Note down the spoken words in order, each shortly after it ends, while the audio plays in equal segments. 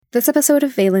This episode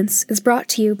of Valence is brought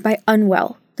to you by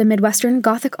Unwell, the Midwestern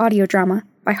Gothic audio drama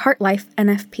by Heartlife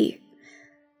NFP.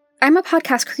 I'm a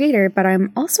podcast creator, but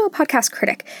I'm also a podcast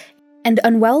critic, and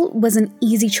Unwell was an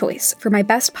easy choice for my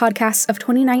best podcasts of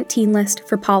 2019 list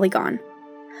for Polygon.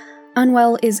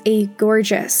 Unwell is a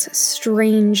gorgeous,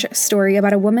 strange story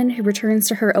about a woman who returns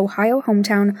to her Ohio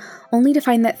hometown only to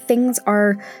find that things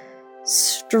are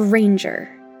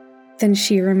stranger than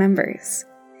she remembers.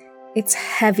 It's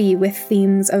heavy with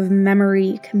themes of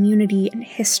memory, community, and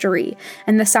history,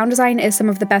 and the sound design is some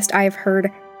of the best I have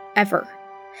heard ever.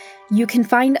 You can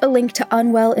find a link to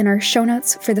Unwell in our show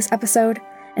notes for this episode,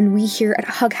 and we here at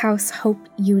Hug House hope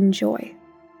you enjoy.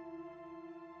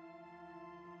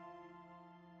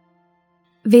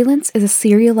 Valence is a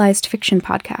serialized fiction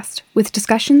podcast with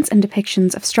discussions and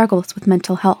depictions of struggles with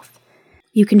mental health.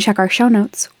 You can check our show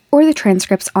notes or the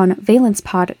transcripts on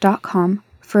valencepod.com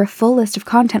for a full list of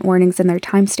content warnings and their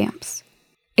timestamps.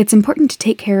 It's important to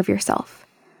take care of yourself,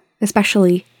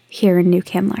 especially here in New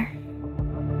Candler.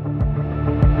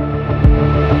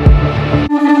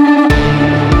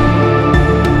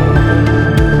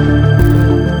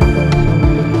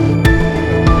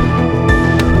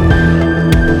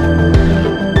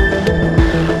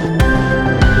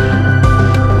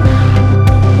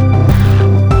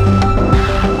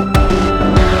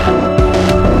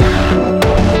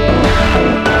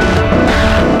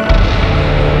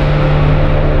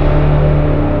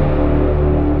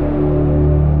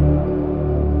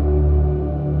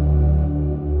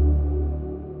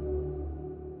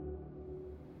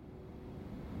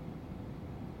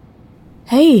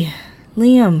 Hey,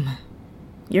 Liam.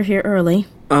 You're here early.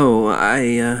 Oh,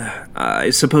 I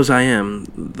suppose I am.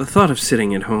 The thought of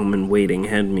sitting at home and waiting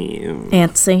had me...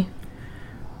 Antsy.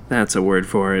 That's a word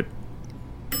for it.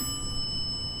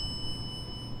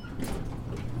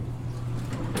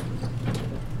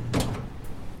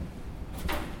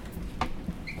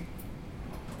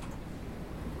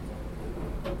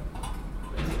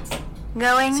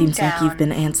 Seems down. like you've been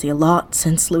antsy a lot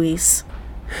since Luis.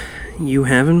 You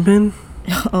haven't been?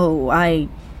 Oh, I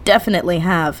definitely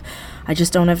have. I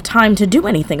just don't have time to do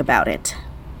anything about it.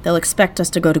 They'll expect us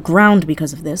to go to ground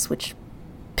because of this, which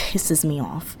pisses me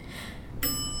off.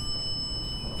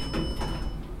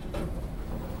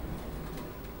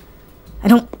 I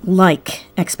don't like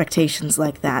expectations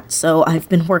like that, so I've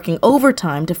been working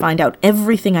overtime to find out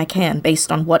everything I can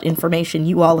based on what information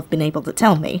you all have been able to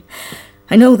tell me.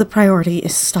 I know the priority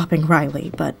is stopping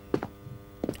Riley, but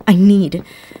I need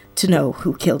to know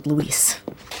who killed Luis.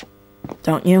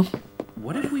 Don't you?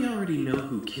 What if we already know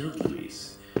who killed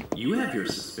Luis? You have your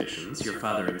suspicions. Your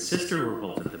father and sister were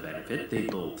both at the benefit. They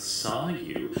both saw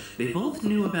you. They both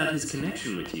knew about his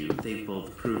connection with you. They've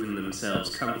both proven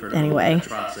themselves comfortable Anyway, with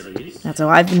atrocities. That's how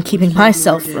I've been keeping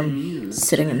myself from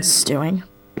sitting and stewing.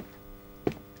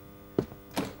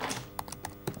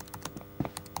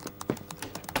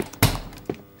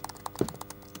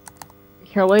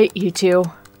 You're late, you two.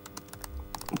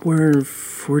 We're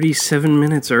 47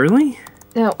 minutes early?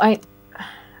 No, I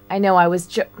know I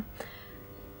was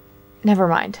Never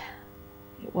mind.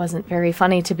 It wasn't very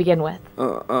funny to begin with.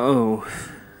 I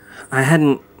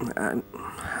hadn't...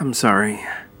 I'm sorry.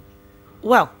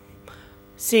 Well,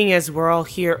 seeing as we're all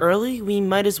here early, we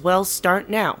might as well start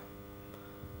now.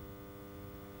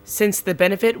 Since the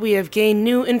benefit, we have gained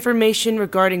new information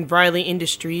regarding Riley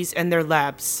Industries and their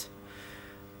labs.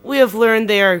 We have learned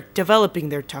they are developing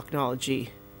their technology.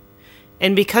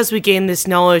 And because we gained this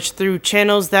knowledge through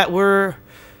channels that were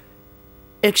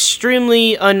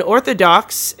extremely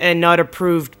unorthodox and not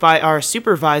approved by our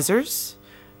supervisors,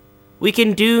 we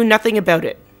can do nothing about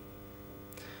it.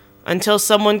 Until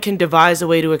someone can devise a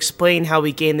way to explain how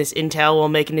we gained this intel while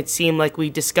making it seem like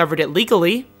we discovered it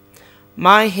legally,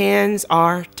 my hands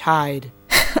are tied.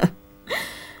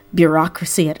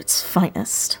 Bureaucracy at its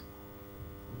finest.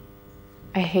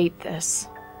 I hate this.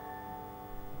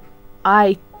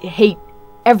 I hate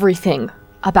everything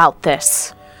about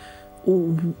this.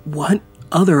 What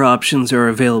other options are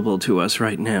available to us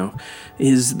right now?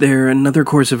 Is there another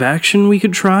course of action we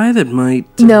could try that might...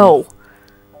 No.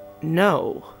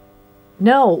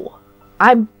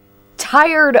 I'm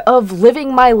tired of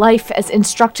living my life as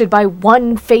instructed by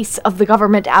one face of the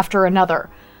government after another.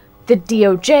 The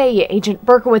DOJ, Agent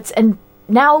Berkowitz, and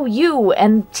now you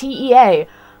and TEA.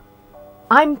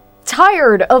 I'm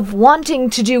tired of wanting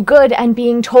to do good and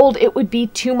being told it would be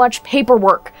too much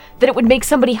paperwork, that it would make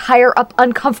somebody higher up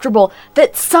uncomfortable,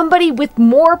 that somebody with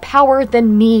more power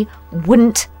than me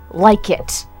wouldn't like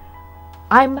it.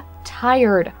 I'm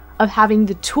tired of having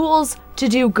the tools to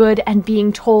do good and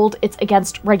being told it's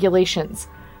against regulations.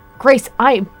 Grace,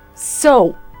 I'm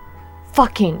so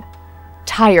fucking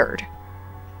tired.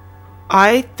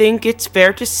 I think it's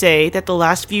fair to say that the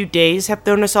last few days have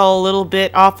thrown us all a little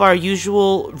bit off our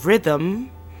usual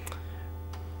rhythm.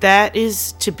 That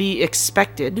is to be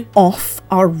expected. Off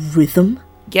our rhythm?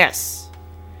 Yes.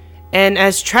 And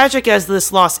as tragic as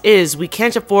this loss is, we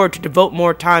can't afford to devote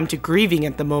more time to grieving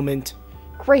at the moment.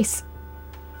 Grace,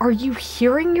 are you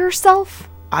hearing yourself?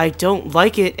 I don't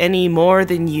like it any more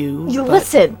than you.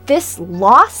 Listen, this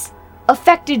loss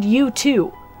affected you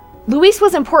too. Luis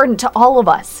was important to all of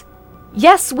us.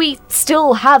 Yes, we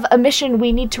still have a mission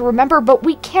we need to remember, but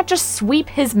we can't just sweep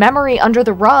his memory under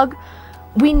the rug.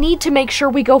 We need to make sure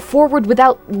we go forward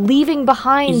without leaving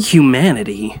behind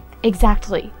humanity.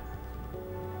 Exactly.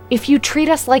 If you treat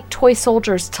us like toy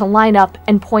soldiers to line up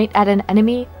and point at an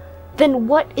enemy, then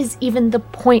what is even the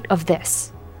point of this?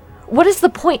 What is the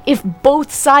point if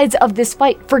both sides of this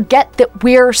fight forget that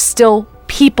we're still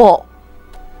people?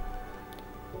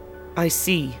 I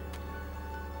see.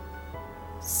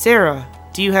 Sarah,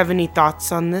 do you have any thoughts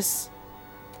on this?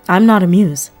 I'm not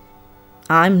amused.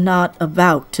 I'm not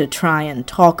about to try and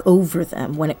talk over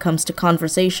them when it comes to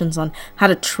conversations on how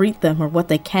to treat them or what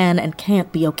they can and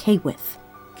can't be okay with.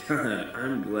 God,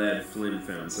 I'm glad Flynn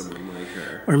found someone like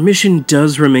her. Our mission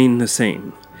does remain the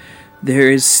same.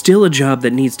 There is still a job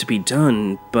that needs to be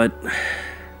done, but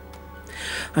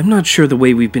I'm not sure the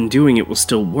way we've been doing it will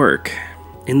still work.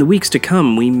 In the weeks to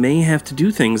come, we may have to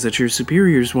do things that your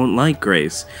superiors won't like,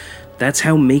 Grace. That's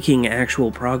how making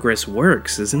actual progress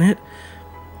works, isn't it?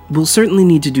 We'll certainly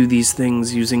need to do these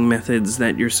things using methods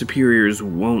that your superiors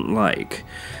won't like.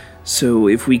 So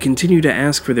if we continue to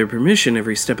ask for their permission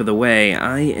every step of the way,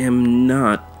 I am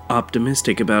not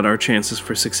optimistic about our chances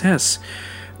for success.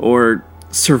 Or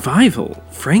survival,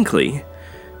 frankly.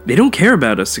 They don't care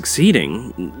about us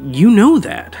succeeding. You know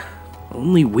that.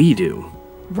 Only we do.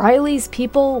 Riley's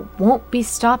people won't be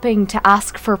stopping to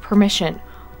ask for permission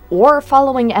or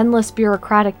following endless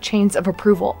bureaucratic chains of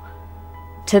approval.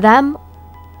 To them,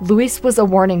 Luis was a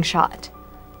warning shot.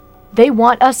 They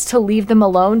want us to leave them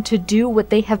alone to do what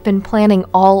they have been planning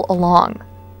all along.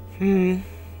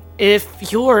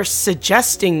 If you're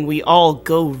suggesting we all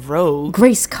go rogue...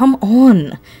 Grace, come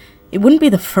on. It wouldn't be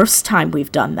the first time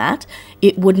we've done that.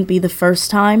 It wouldn't be the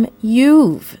first time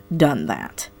you've done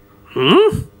that.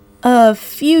 A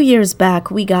few years back,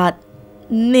 we got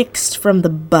nixed from the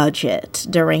budget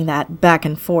during that back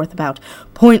and forth about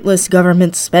pointless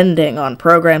government spending on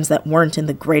programs that weren't in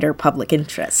the greater public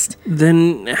interest.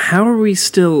 Then how are we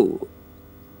still...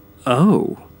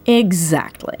 Oh.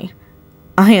 Exactly.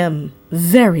 I am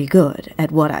very good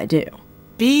at what I do.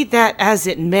 Be that as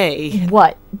it may...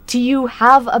 What? Do you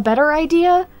have a better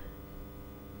idea?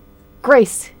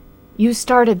 Grace, you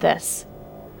started this.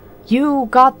 You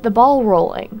got the ball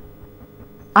rolling.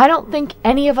 I don't think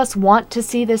any of us want to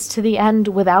see this to the end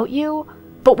without you,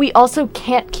 but we also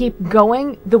can't keep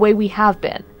going the way we have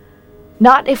been.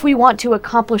 Not if we want to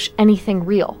accomplish anything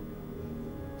real.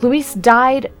 Luis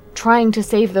died trying to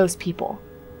save those people.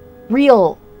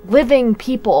 Real, living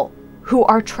people who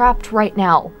are trapped right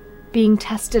now, being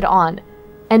tested on,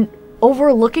 and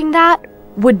overlooking that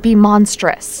would be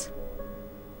monstrous.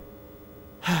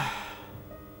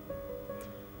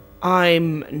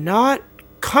 I'm not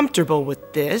comfortable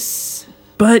with this.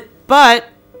 But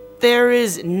there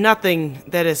is nothing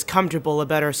that is comfortable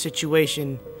about our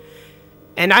situation.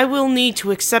 And I will need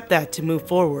to accept that to move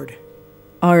forward.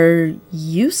 Are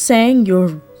you saying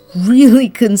you're really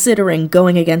considering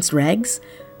going against regs?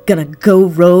 Gonna go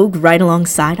rogue right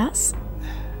alongside us?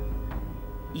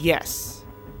 Yes.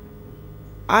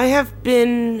 I have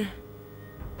been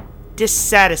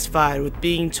dissatisfied with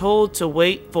being told to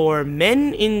wait for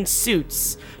men in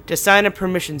suits to sign a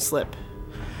permission slip.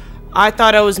 I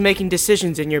thought I was making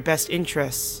decisions in your best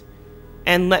interests,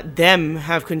 and let them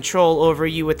have control over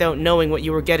you without knowing what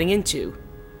you were getting into.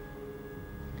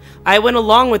 I went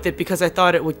along with it because I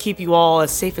thought it would keep you all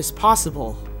as safe as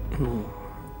possible.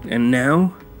 And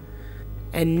now?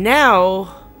 And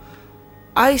now,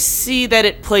 I see that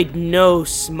it played no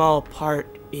small part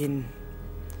in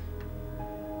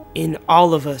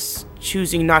all of us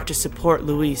choosing not to support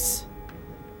Luis.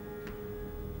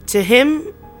 To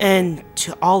him, and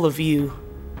to all of you,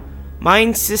 my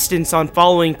insistence on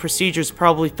following procedures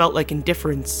probably felt like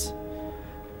indifference.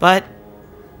 But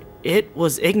it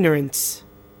was ignorance.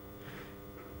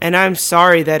 And I'm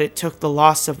sorry that it took the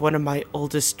loss of one of my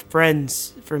oldest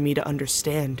friends for me to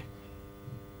understand.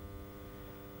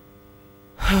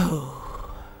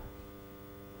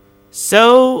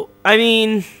 So,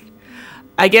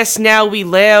 I guess now we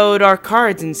lay out our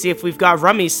cards and see if we've got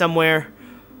rummy somewhere.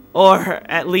 Or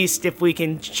at least if we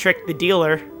can trick the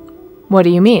dealer. What do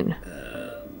you mean?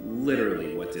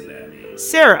 Literally, what did that mean?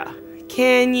 Sarah,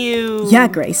 can you... Yeah,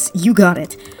 Grace, you got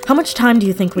it. How much time do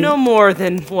you think we... No more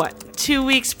than, 2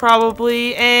 weeks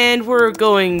probably, and we're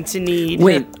going to need...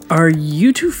 Wait, are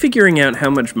you two figuring out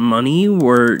how much money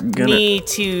we're gonna... Need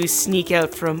to sneak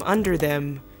out from under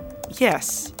them.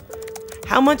 Yes.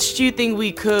 How much do you think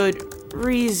we could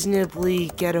reasonably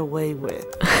get away with?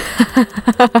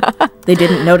 They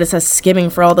didn't notice us skimming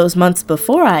for all those months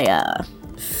before I,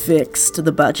 fixed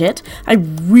the budget. I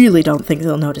really don't think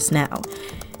they'll notice now.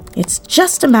 It's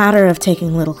just a matter of taking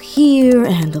a little here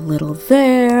and a little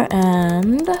there,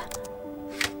 and...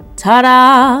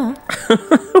 ta-da!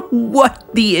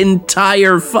 What the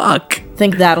entire fuck?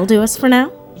 Think that'll do us for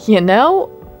now? You know,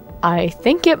 I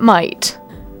think it might.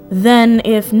 Then,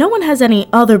 if no one has any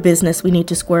other business we need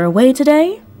to square away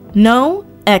today? No?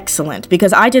 Excellent,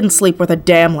 because I didn't sleep worth a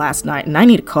damn last night, and I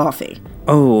need a coffee.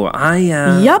 Oh,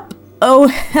 Yup. Oh,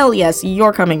 hell yes,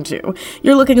 you're coming too.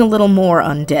 You're looking a little more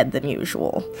undead than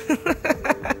usual.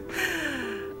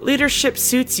 Leadership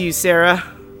suits you, Sarah.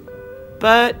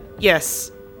 But,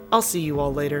 yes, I'll see you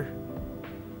all later.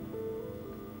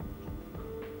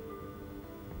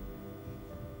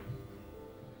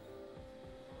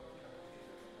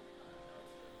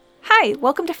 Hi,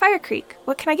 welcome to Fire Creek.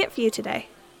 What can I get for you today?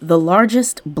 The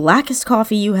largest, blackest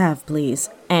coffee you have,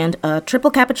 please. And a triple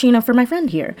cappuccino for my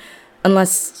friend here.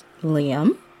 Unless,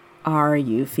 Liam, are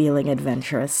you feeling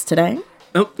adventurous today?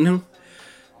 Oh, no.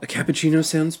 A cappuccino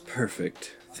sounds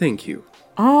perfect. Thank you.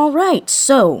 All right,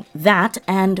 so that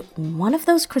and one of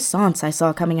those croissants I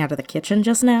saw coming out of the kitchen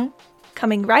just now.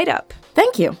 Coming right up.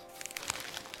 Thank you.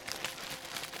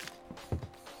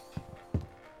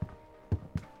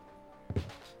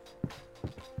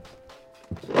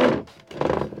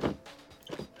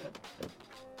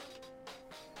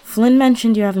 Flynn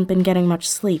mentioned you haven't been getting much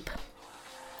sleep.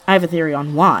 I have a theory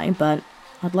on why, but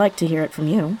I'd like to hear it from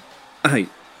you.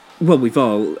 Well, we've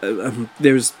all,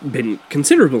 there's been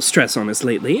considerable stress on us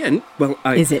lately, and, well,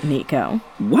 Is it Nico?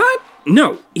 What?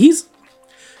 No, he's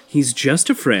just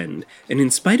a friend, and in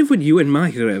spite of what you and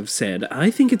Mahir have said, I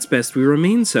think it's best we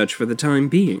remain such for the time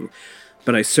being.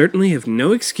 But I certainly have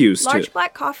no excuse Large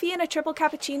black coffee and a triple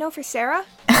cappuccino for Sarah?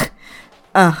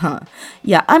 Uh-huh.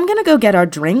 Yeah, I'm gonna go get our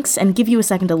drinks and give you a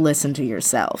second to listen to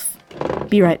yourself.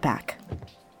 Be right back.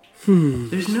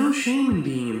 There's no shame in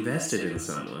being invested in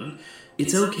someone.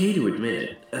 It's okay to admit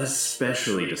it,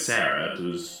 especially to Sarah,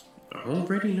 who's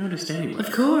already noticed anyway.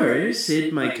 Of course,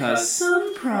 it might cause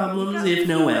some problems if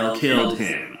Noel killed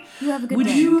him. Would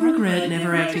you regret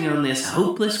never acting on this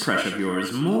hopeless crush of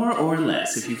yours more or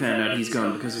less if you found out he's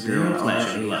gone because of your own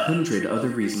flesh and blood? 100 other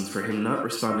reasons for him not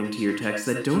responding to your texts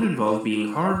that don't involve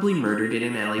being horribly murdered in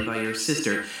an alley by your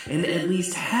sister, and at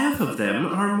least half of them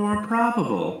are more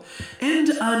probable. And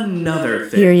another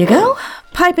thing... Here you go.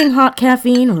 Piping hot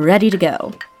caffeine, ready to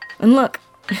go. And look,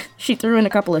 she threw in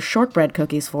a couple of shortbread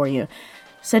cookies for you.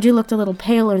 Said you looked a little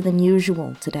paler than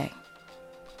usual today.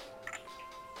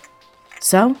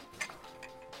 So?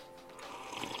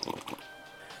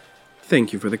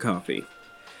 Thank you for the coffee.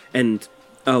 And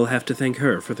I'll have to thank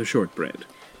her for the shortbread.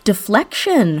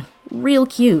 Deflection. Real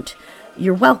cute.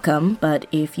 You're welcome, but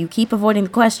if you keep avoiding the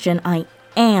question, I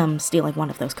am stealing one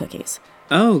of those cookies.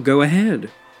 Oh, go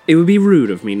ahead. It would be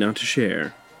rude of me not to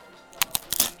share.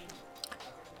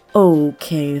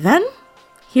 Okay, then.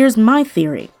 Here's my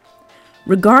theory.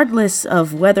 Regardless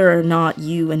of whether or not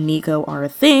you and Nico are a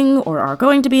thing, or are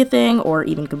going to be a thing, or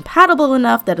even compatible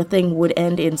enough that a thing would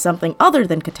end in something other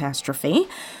than catastrophe,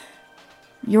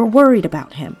 you're worried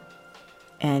about him.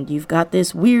 And you've got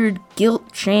this weird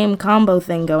guilt-shame combo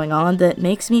thing going on that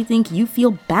makes me think you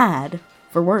feel bad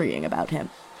for worrying about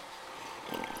him.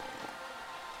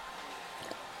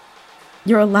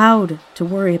 You're allowed to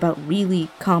worry about really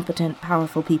competent,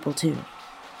 powerful people too.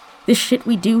 This shit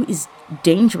we do is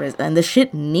dangerous, and the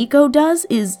shit Nico does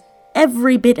is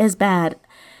every bit as bad.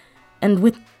 And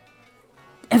with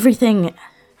everything...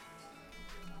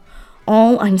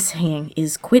 All I'm saying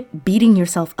is quit beating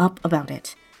yourself up about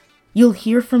it. You'll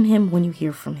hear from him when you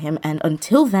hear from him, and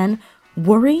until then,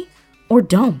 worry or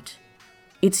don't.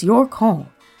 It's your call.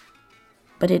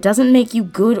 But it doesn't make you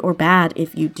good or bad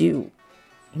if you do.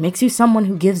 It makes you someone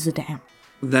who gives a damn.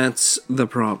 That's the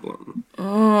problem.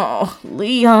 Oh,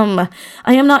 Liam,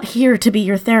 I am not here to be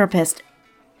your therapist.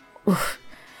 Oof.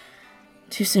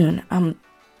 Too soon.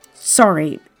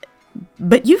 Sorry.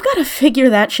 But you've got to figure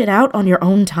that shit out on your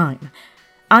own time.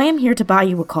 I am here to buy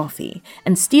you a coffee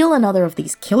and steal another of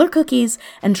these killer cookies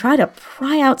and try to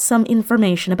pry out some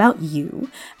information about you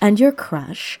and your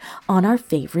crush on our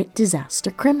favorite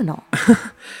disaster criminal.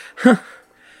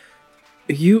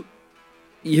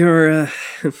 You're,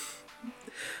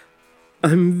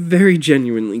 I'm very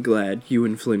genuinely glad you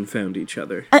and Flynn found each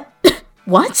other.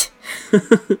 What?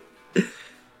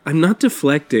 I'm not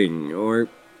deflecting, or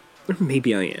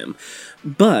maybe I am,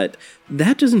 but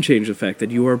that doesn't change the fact that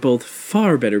you are both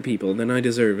far better people than I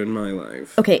deserve in my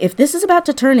life. Okay, if this is about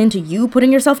to turn into you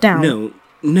putting yourself down...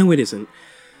 No, it isn't.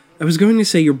 I was going to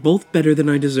say you're both better than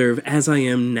I deserve as I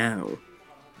am now.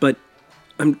 But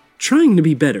I'm trying to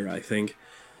be better, I think.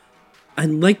 I'd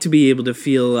like to be able to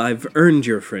feel I've earned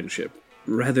your friendship,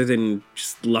 rather than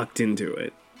just lucked into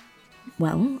it.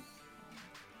 Well...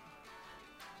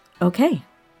 okay.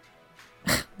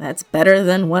 That's better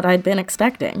than what I'd been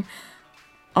expecting.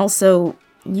 Also,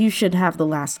 you should have the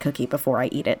last cookie before I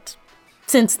eat it,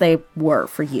 since they were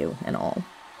for you and all.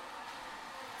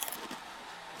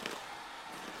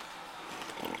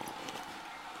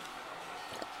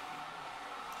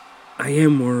 I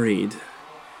am worried.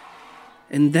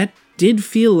 And that did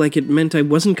feel like it meant I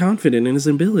wasn't confident in his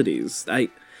abilities. I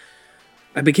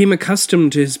became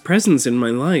accustomed to his presence in my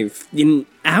life, in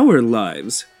our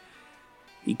lives.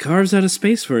 He carves out a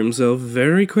space for himself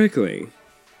very quickly.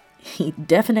 He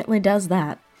definitely does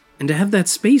that. And to have that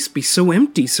space be so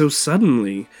empty so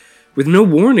suddenly, with no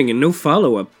warning and no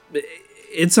follow-up,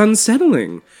 it's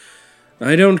unsettling.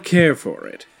 I don't care for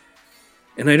it.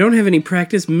 And I don't have any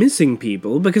practice missing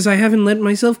people because I haven't let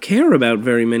myself care about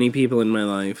very many people in my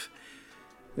life.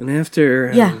 And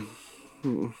after...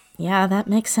 Yeah, that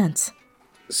makes sense.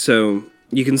 So,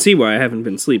 you can see why I haven't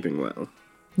been sleeping well.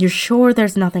 You're sure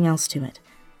there's nothing else to it?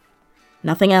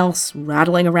 Nothing else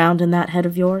rattling around in that head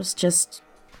of yours? Just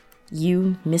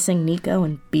you missing Nico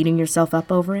and beating yourself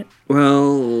up over it?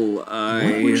 Well,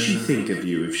 What would she think of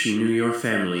you if she knew your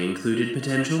family included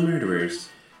potential murderers?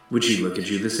 Would she look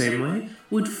at you the same way?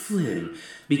 Would Flynn?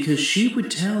 Because she would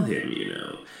tell him, you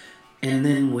know. And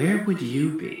then where would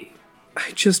you be?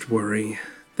 I just worry.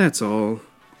 That's all.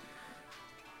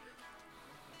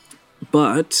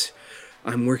 But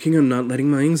I'm working on not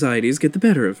letting my anxieties get the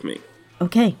better of me.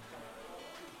 Okay.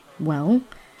 Well,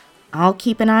 I'll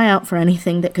keep an eye out for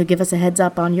anything that could give us a heads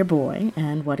up on your boy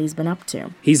and what he's been up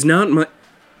to. He's not my...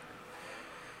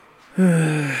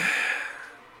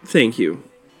 Thank you.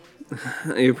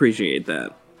 I appreciate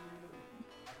that.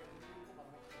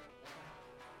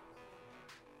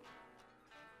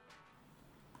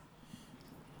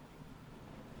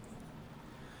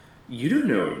 You don't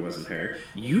know it wasn't her.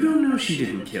 You don't know she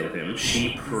didn't kill him.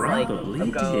 She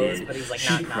probably did.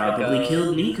 She probably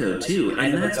killed Nico, too.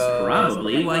 And that's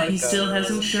probably why he still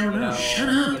hasn't shown up. Shut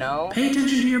up! Pay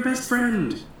attention to your best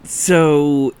friend!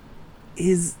 So,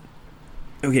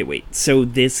 okay, wait. So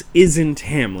this isn't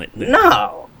Hamlet, then?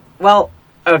 No! Well,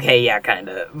 okay, yeah,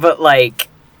 kinda. But, like,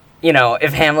 you know,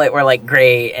 if Hamlet were, like,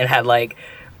 great and had, like,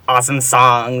 awesome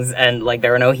songs and, like,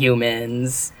 there were no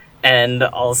humans... And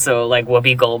also, like,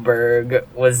 Whoopi Goldberg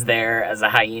was there as a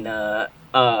hyena.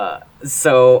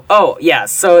 So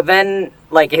then,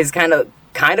 like, his kind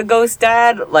of ghost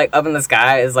dad, like, up in the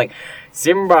sky is like,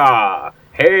 Simba,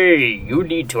 hey, you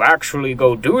need to actually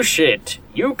go do shit.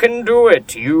 You can do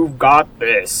it. You've got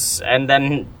this. And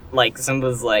then, like,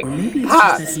 Simba's like,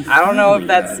 Pops, I don't know if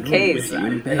that's the case.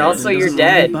 And also, you're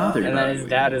dead. And then his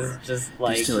dad is just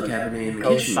like, There's still a Cabernet in the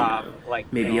go kitchen, stop. you know.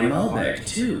 Like, Maybe a Malbec,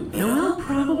 too. Noel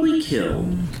probably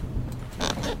killed.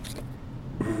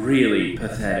 Really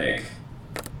pathetic.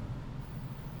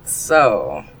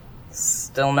 So,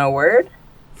 still no word?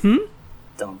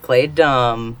 Don't play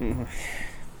dumb.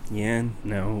 Yeah,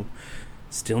 no.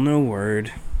 Still no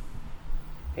word.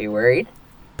 Are you worried?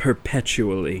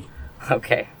 Perpetually.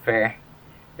 Okay, fair.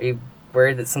 Are you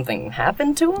worried that something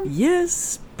happened to him?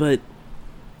 Yes, but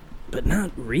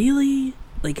not really.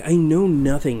 Like, I know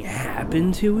nothing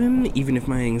happened to him, even if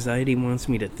my anxiety wants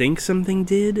me to think something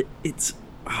did. It's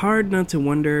hard not to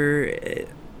wonder.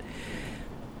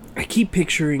 I keep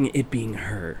picturing it being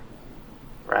her.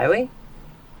 Riley?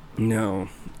 No.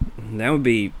 That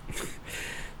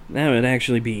would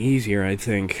actually be easier, I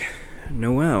think.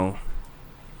 Noelle.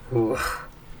 Ooh.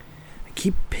 I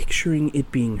keep picturing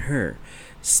it being her,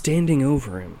 standing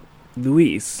over him.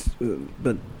 Luis,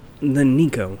 but then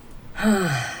Nico.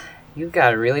 You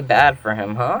got it really bad for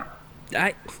him, huh?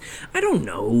 I don't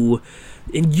know.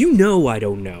 And you know I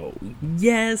don't know.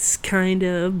 Yes, kind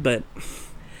of, but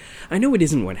I know it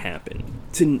isn't what happened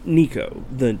to Nico,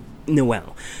 the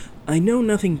Noelle. I know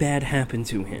nothing bad happened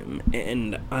to him,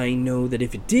 and I know that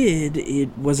if it did,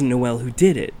 it wasn't Noelle who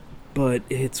did it. But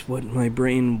it's what my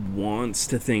brain wants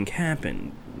to think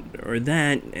happened. Or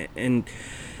that, and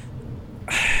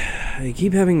I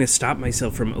keep having to stop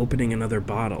myself from opening another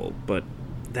bottle, but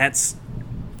that's...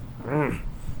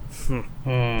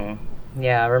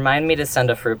 Yeah, remind me to send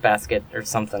a fruit basket or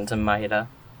something to Maida.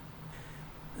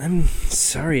 I'm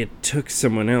sorry it took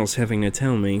someone else having to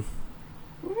tell me.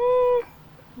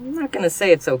 I'm not gonna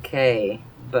say it's okay,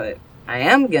 but I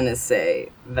am gonna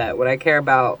say that what I care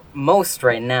about most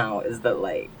right now is that,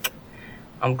 like,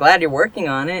 I'm glad you're working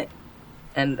on it,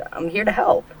 and I'm here to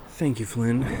help. Thank you,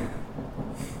 Flynn.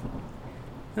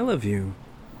 I love you.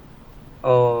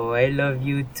 Oh, I love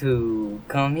you too.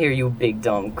 Come here, you big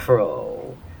dumb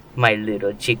crow. My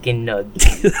little chicken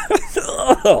nugget.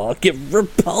 Oh, get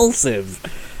repulsive.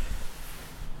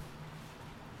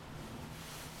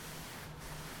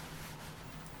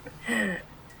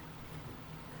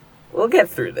 We'll get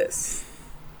through this.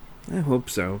 I hope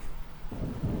so.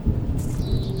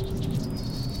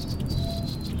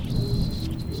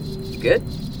 You good?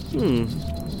 I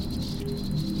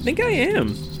think I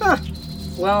am. Huh.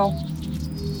 Well,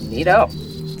 neato.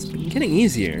 It's been getting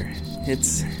easier.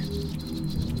 It's...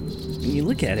 When you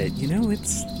look at it, you know,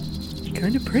 it's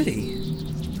kind of pretty.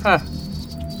 Huh.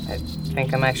 I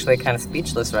think I'm actually kind of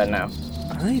speechless right now.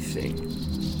 I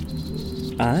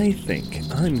think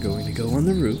I'm going to go on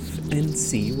the roof and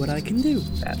see what I can do.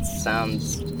 That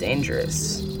sounds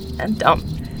dangerous. And dumb.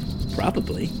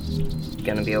 Probably.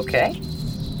 Gonna be okay?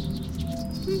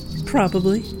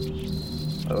 Probably.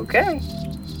 Okay.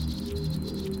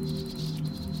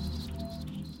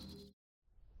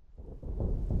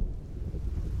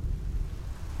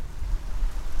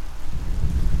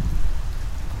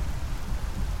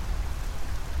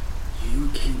 You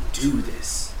can do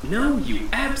this. No, you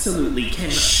absolutely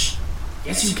cannot. Shh!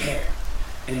 Yes, you can.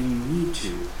 And you need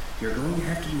to. You're going to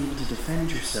have to be able to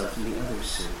defend yourself and the others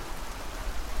soon.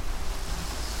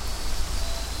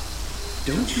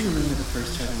 Don't you remember the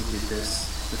first time you did this?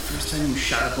 The first time you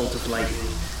shot a bolt of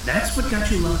lightning? That's what got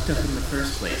you locked up in the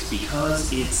first place,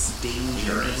 because it's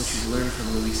dangerous. What you learned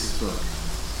from Luis's book.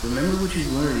 Remember what you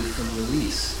learned from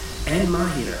Luis, and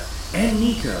Mahira, and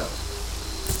Nico.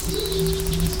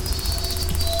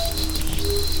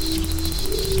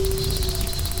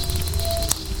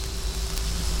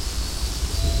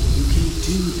 You can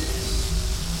do this.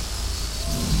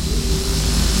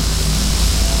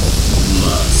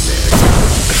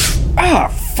 Ah,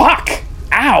 fuck!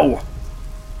 Ow!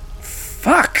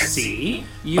 Fuck! See?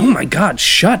 Oh my god,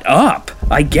 shut up!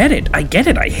 I get it. I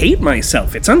hate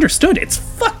myself. It's understood. It's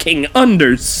fucking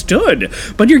understood.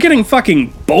 But you're getting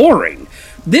fucking boring.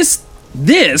 This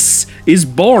is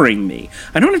boring me.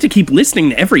 I don't have to keep listening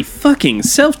to every fucking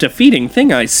self-defeating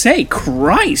thing I say.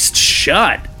 Christ,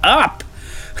 shut up!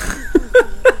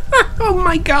 Oh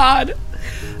my god.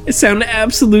 I sound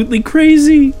absolutely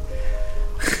crazy.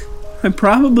 I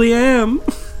probably am.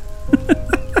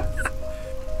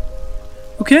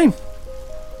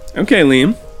 Okay,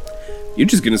 Liam. You're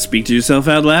just gonna speak to yourself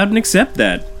out loud and accept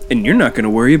that. And you're not gonna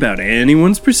worry about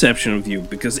anyone's perception of you,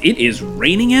 because it is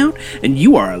raining out and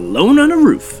you are alone on a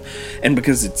roof. And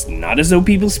because it's not as though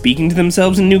people speaking to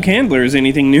themselves in New Candler is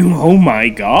anything new. Oh my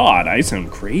god, I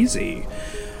sound crazy.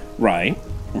 Right.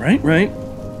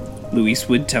 Luis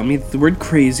would tell me that the word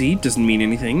crazy doesn't mean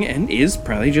anything and is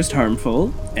probably just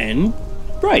harmful, and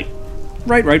right.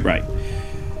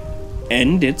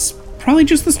 And it's probably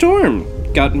just the storm.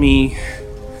 Got me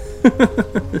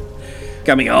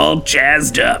all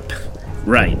jazzed up.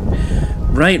 Right.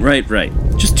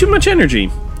 Just too much energy,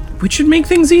 which should make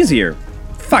things easier.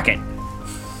 Fuck it.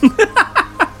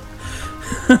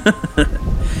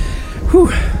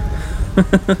 Whew.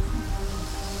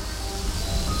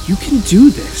 You can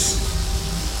do this.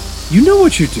 You know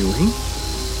what you're doing.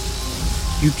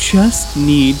 You just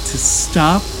need to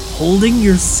stop holding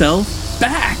yourself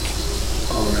back.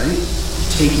 Alright,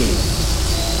 take aim.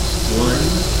 1,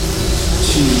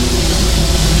 2,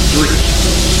 3.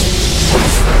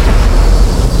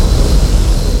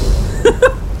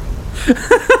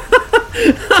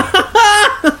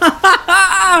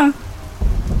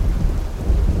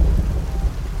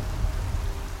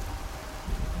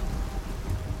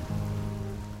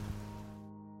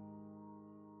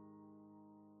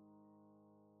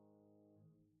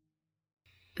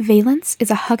 Valence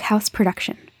is a Hug House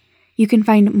production. You can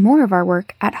find more of our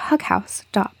work at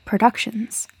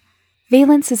hughouse.productions.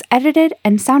 Valence is edited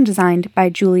and sound designed by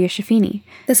Julia Schaffini.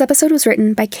 This episode was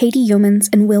written by Katie Yeomans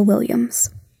and Will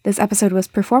Williams. This episode was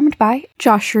performed by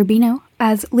Josh Rubino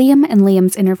as Liam and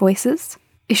Liam's Inner Voices,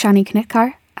 Ishani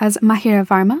Knitkar as Mahira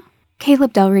Varma,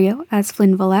 Caleb Del Rio as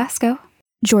Flynn Velasco,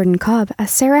 Jordan Cobb as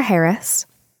Sarah Harris,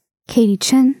 Katie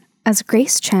Chen as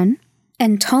Grace Chen,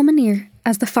 and Tom Manier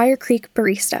as the Fire Creek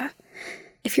barista.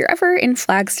 If you're ever in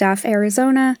Flagstaff,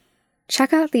 Arizona,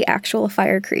 check out the actual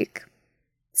Fire Creek.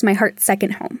 It's my heart's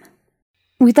second home.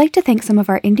 We'd like to thank some of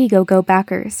our Indiegogo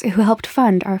backers who helped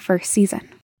fund our first season.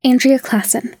 Andrea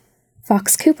Klassen,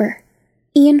 Fox Cooper,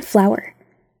 Ian Flower,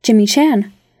 Jimmy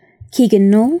Chan, Keegan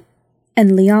Knoll,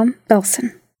 and Liam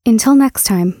Belson. Until next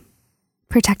time,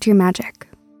 protect your magic.